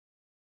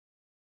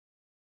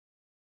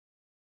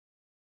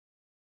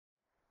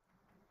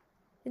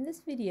In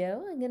this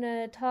video, I'm going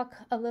to talk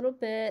a little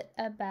bit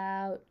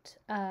about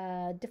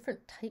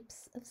different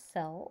types of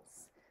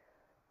cells.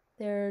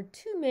 There are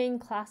two main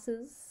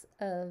classes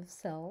of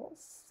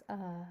cells.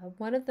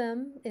 One of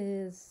them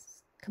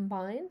is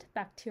combined,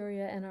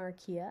 bacteria and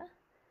archaea.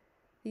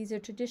 These are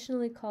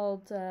traditionally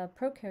called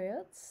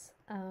prokaryotes.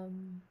 I'll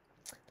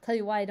tell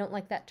you why I don't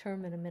like that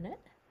term in a minute.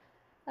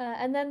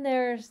 And then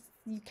there's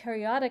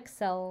eukaryotic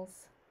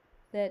cells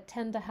that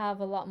tend to have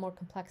a lot more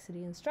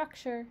complexity and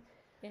structure.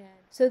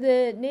 So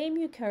the name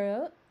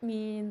eukaryote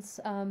means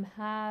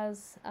karyote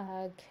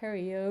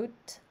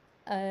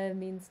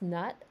means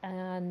nut,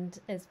 and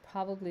is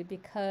probably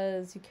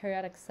because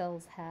eukaryotic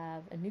cells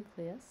have a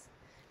nucleus.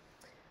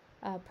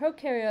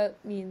 Prokaryote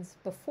means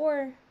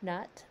before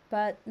nut,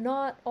 but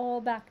not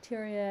all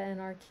bacteria and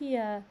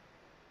archaea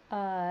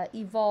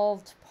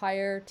evolved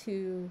prior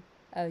to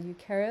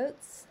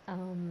eukaryotes.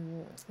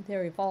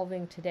 They're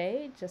evolving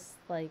today, just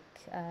like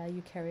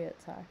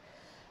eukaryotes are.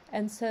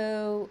 And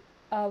so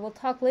we'll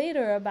talk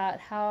later about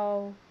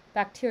how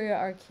bacteria,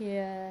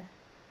 archaea,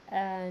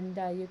 and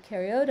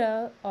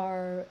Eukaryota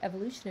are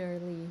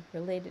evolutionarily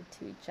related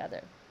to each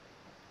other.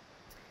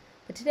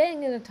 But today I'm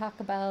going to talk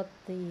about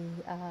the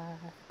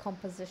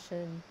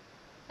composition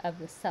of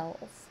the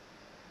cells.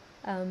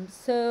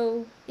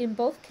 So in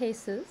both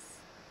cases,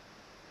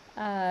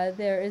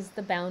 there is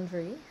the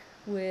boundary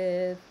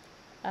with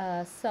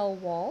a cell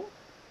wall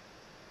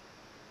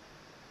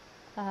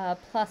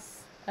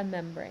plus a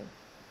membrane.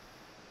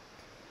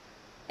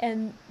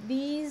 And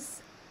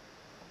these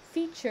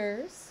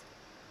features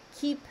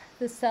keep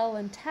the cell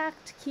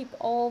intact, keep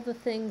all the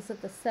things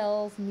that the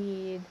cells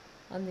need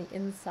on the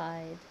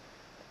inside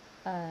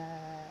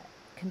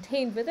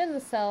contained within the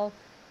cell,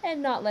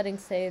 and not letting,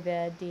 say,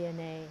 the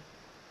DNA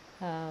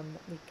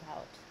leak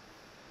out.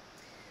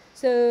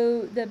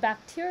 So the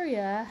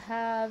bacteria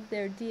have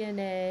their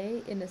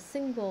DNA in a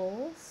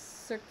single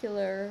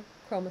circular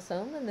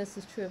chromosome, and this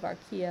is true of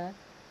archaea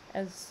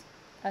as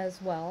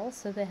well.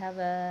 So they have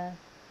a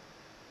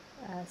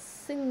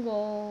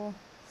single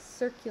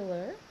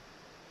circular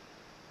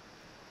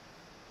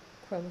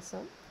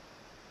chromosome.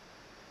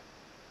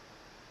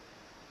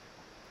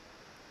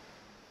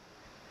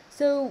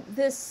 So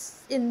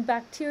this, in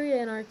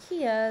bacteria and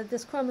archaea,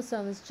 this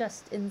chromosome is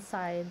just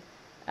inside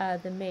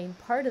the main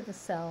part of the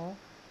cell,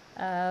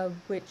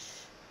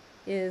 which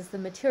is the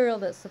material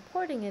that's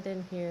supporting it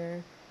in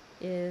here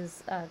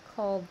is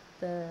called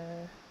the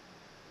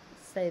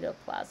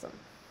cytoplasm.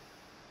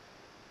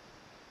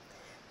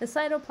 The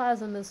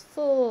cytoplasm is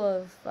full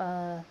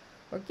of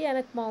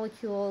organic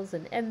molecules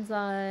and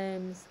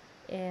enzymes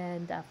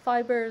and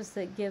fibers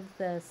that give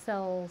the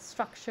cell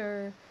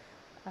structure.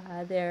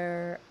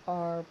 There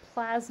are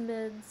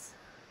plasmids.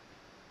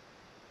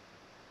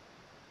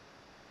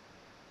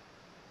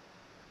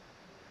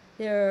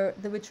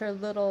 Which are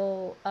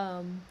little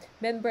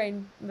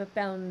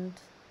membrane-bound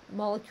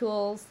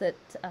molecules that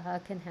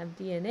can have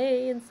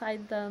DNA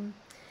inside them.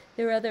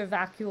 There are other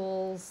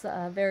vacuoles,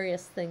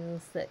 various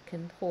things that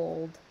can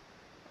hold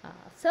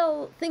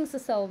things the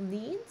cell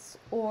needs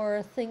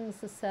or things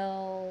the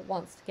cell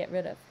wants to get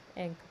rid of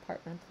and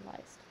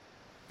compartmentalized.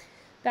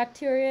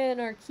 Bacteria and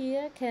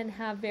archaea can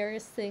have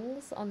various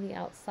things on the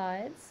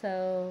outside.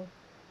 So,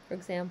 for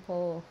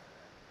example,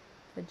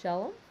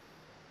 flagellum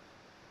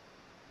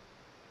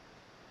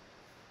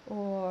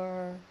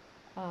or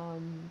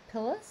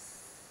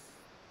pilus.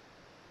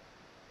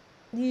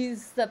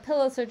 The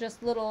pilus are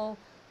just little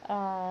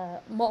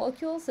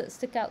molecules that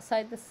stick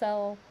outside the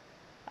cell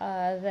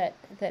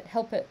that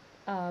help it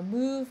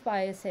move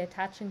by, say,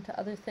 attaching to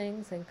other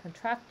things and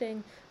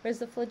contracting, whereas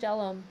the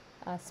flagellum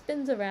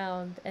spins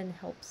around and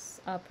helps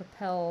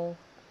propel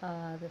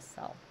the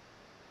cell.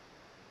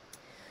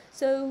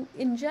 So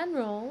in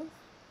general,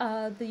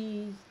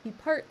 the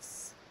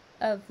parts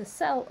of the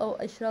cell,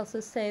 I should also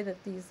say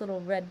that these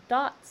little red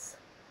dots,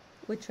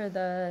 which are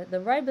the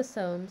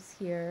ribosomes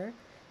here,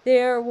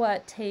 they're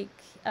what take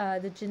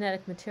the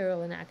genetic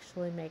material and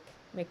actually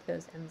make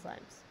those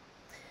enzymes.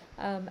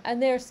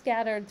 And they're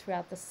scattered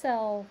throughout the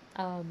cell,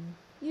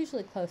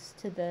 usually close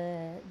to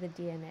the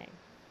DNA.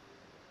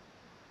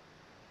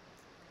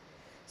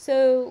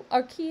 So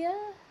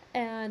archaea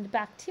and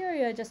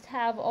bacteria just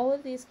have all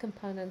of these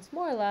components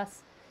more or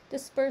less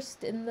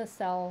dispersed in the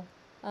cell.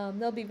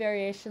 There'll be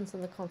variations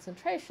in the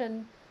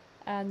concentration,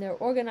 and they're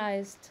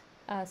organized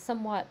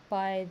somewhat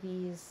by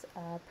these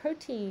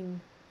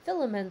protein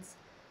filaments,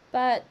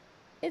 but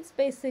it's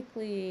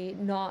basically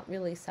not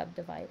really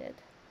subdivided.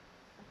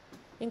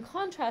 In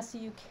contrast, the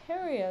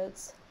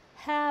eukaryotes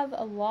have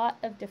a lot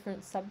of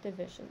different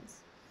subdivisions.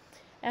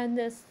 And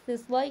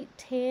this light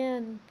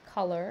tan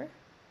color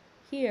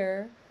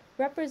here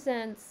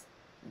represents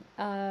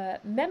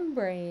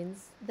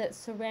membranes that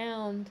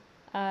surround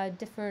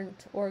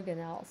different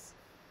organelles.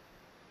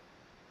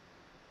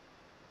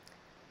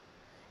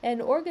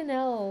 And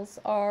organelles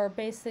are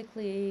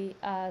basically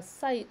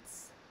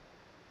sites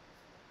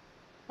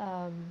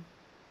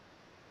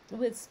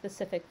with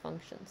specific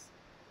functions.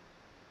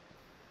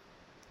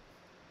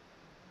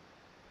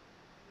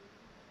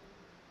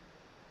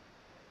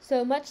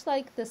 So much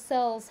like the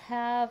cells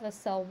have a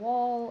cell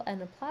wall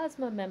and a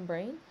plasma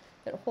membrane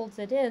that holds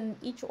it in,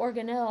 each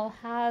organelle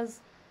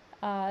has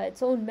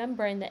its own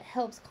membrane that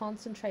helps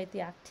concentrate the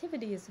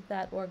activities of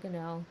that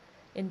organelle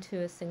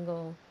into a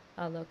single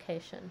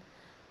location.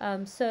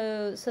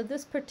 So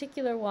this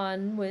particular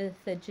one with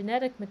the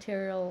genetic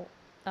material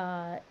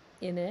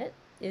in it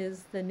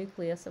is the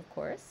nucleus, of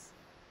course.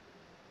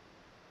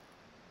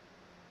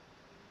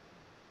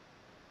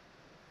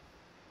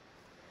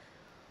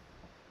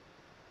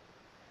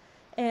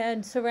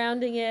 And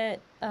surrounding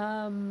it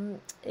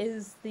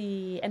is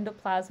the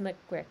endoplasmic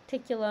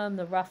reticulum,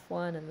 the rough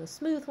one and the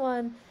smooth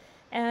one.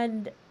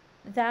 And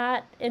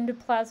that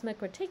endoplasmic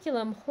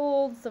reticulum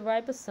holds the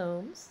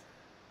ribosomes.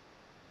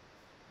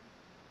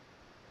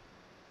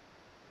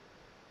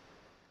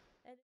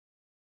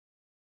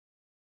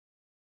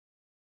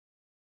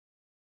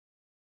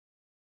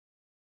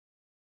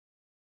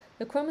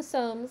 The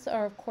chromosomes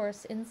are, of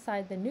course,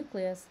 inside the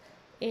nucleus,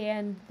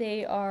 and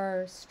they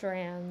are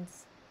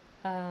strands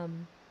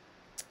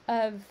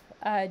of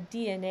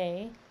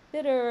DNA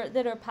that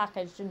are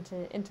packaged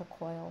into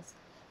coils,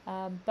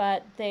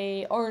 but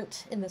they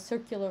aren't in the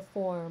circular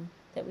form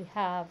that we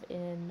have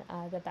in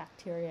the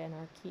bacteria and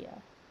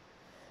archaea.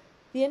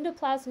 The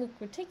endoplasmic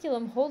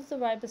reticulum holds the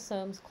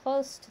ribosomes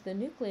close to the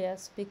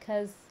nucleus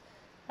because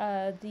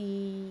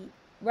the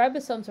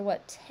ribosomes are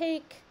what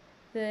take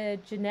the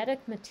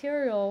genetic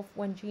material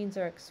when genes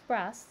are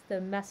expressed,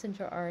 the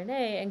messenger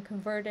RNA, and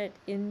convert it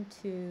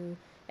into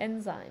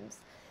enzymes.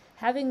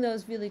 Having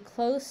those really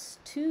close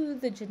to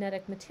the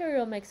genetic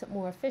material makes it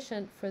more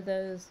efficient for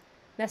those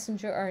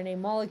messenger RNA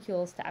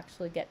molecules to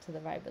actually get to the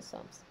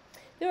ribosomes.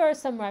 There are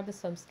some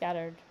ribosomes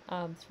scattered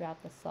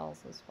throughout the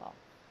cells as well.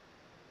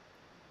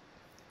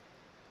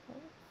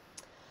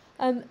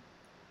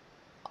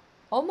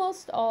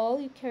 Almost all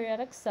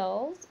eukaryotic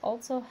cells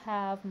also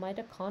have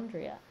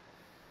mitochondria.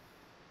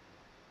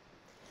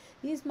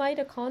 These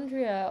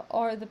mitochondria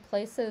are the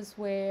places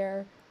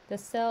where the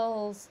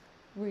cells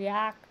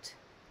react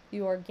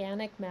the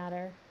organic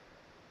matter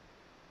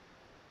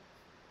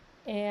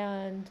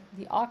and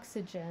the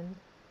oxygen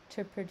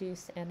to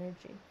produce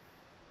energy.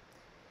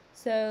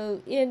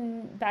 So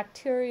in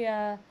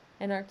bacteria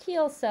and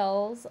archaeal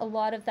cells, a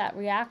lot of that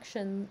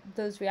reaction,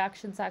 those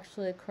reactions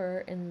actually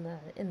occur in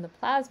the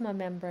plasma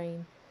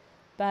membrane,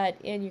 but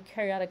in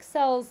eukaryotic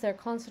cells, they're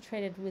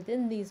concentrated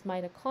within these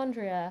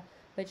mitochondria,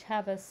 which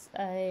have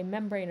a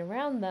membrane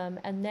around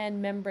them, and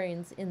then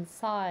membranes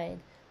inside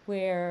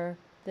where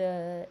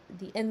the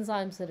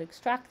enzymes that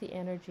extract the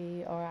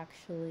energy are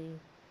actually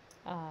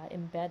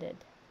embedded.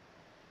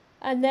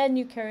 And then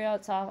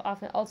eukaryotes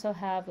often also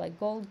have like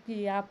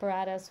Golgi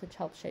apparatus, which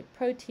helps shape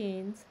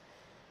proteins.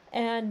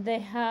 And they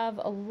have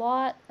a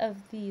lot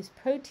of these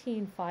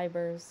protein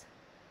fibers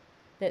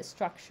that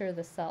structure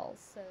the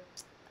cells. So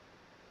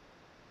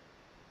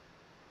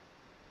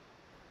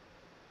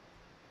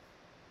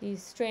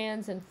these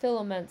strands and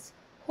filaments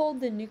hold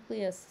the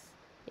nucleus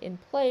in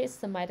place,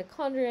 the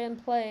mitochondria in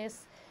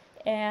place,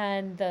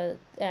 and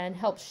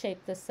help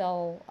shape the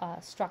cell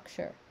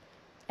structure.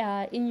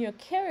 In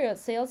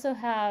eukaryotes, they also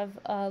have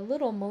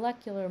little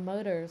molecular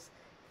motors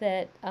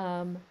that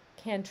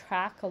can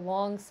track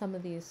along some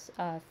of these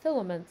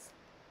filaments.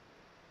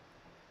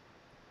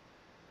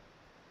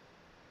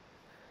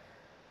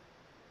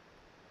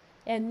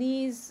 And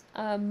these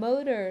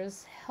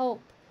motors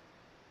help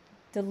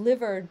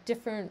deliver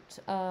different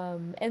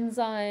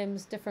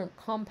enzymes, different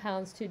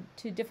compounds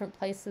to different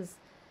places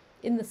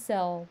in the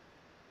cell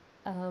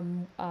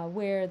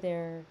where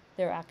they're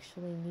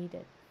actually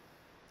needed.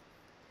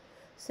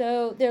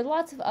 So there are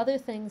lots of other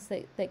things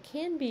that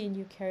can be in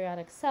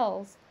eukaryotic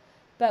cells,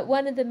 but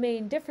one of the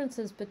main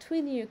differences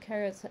between the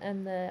eukaryotes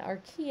and the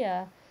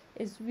archaea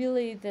is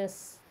really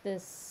this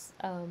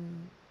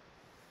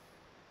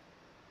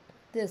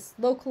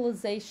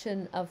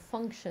localization of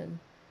function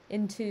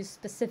into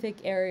specific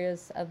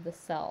areas of the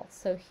cell.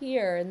 So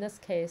here, in this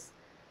case,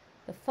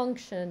 the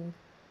function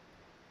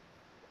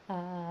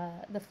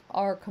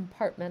are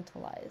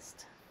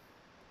compartmentalized.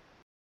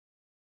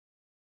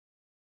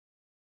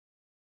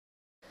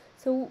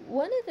 So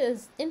one of the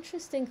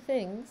interesting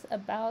things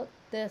about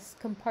this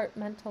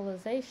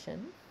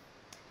compartmentalization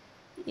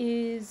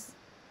is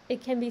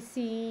it can be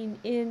seen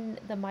in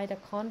the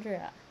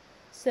mitochondria.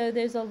 So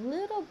there's a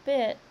little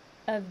bit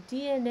of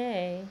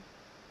DNA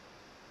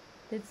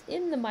that's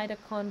in the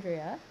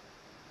mitochondria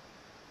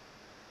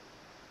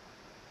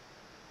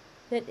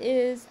that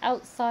is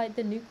outside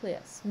the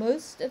nucleus.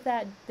 Most of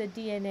the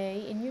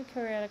DNA in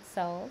eukaryotic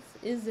cells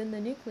is in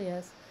the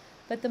nucleus,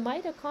 but the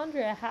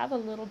mitochondria have a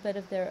little bit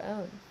of their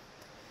own.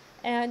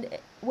 And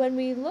when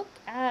we look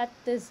at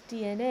this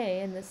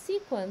DNA and the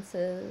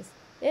sequences,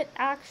 it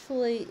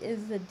actually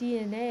is the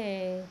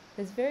DNA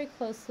that's very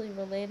closely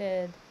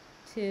related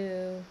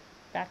to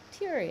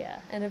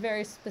bacteria and a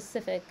very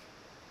specific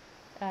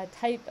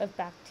type of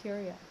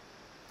bacteria.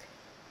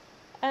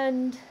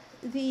 And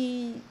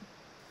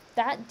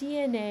that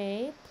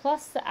DNA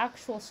plus the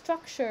actual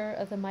structure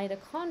of the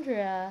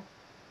mitochondria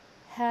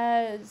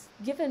has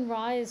given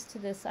rise to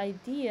this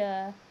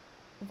idea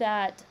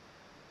that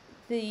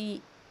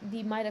the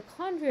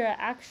mitochondria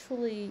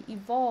actually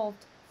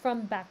evolved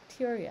from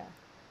bacteria.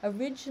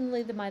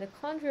 Originally, the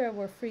mitochondria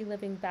were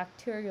free-living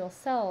bacterial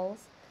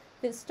cells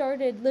that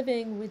started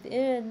living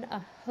within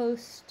a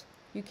host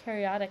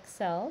eukaryotic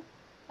cell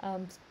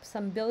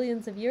some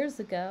billions of years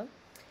ago,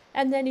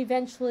 and then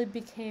eventually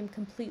became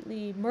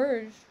completely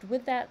merged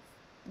with the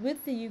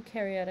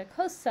eukaryotic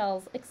host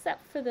cells,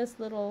 except for this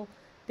little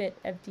bit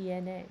of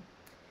DNA.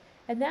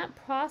 And that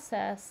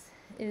process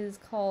is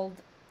called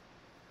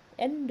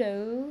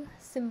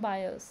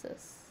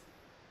endosymbiosis.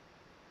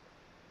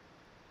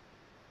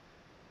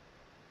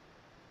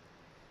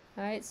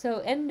 All right, so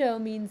endo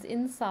means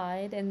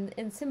inside,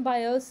 and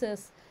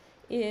symbiosis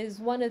is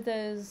one of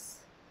those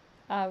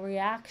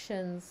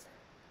reactions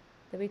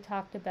that we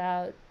talked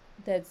about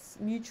that's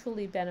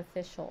mutually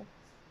beneficial.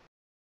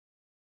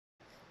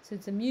 So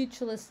it's a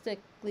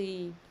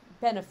mutualistically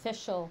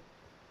beneficial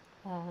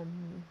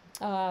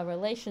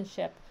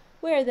relationship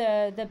where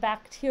the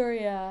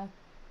bacteria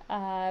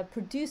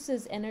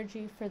produces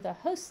energy for the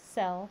host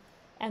cell,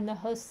 and the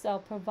host cell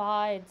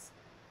provides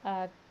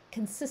a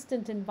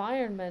consistent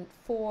environment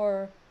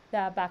for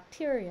the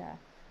bacteria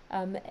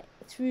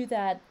through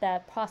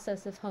that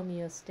process of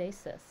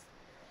homeostasis.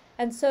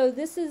 And so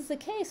this is the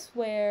case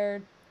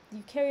where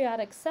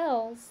eukaryotic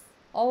cells,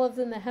 all of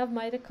them that have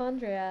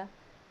mitochondria,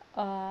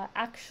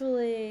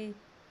 actually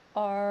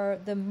are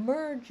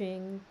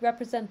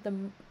represent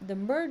the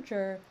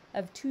merger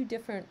of two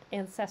different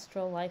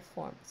ancestral life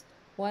forms,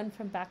 one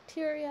from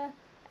bacteria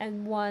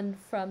and one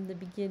from the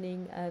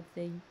beginning of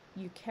the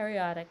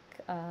eukaryotic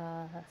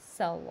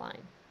cell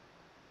line.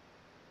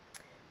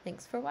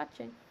 Thanks for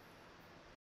watching.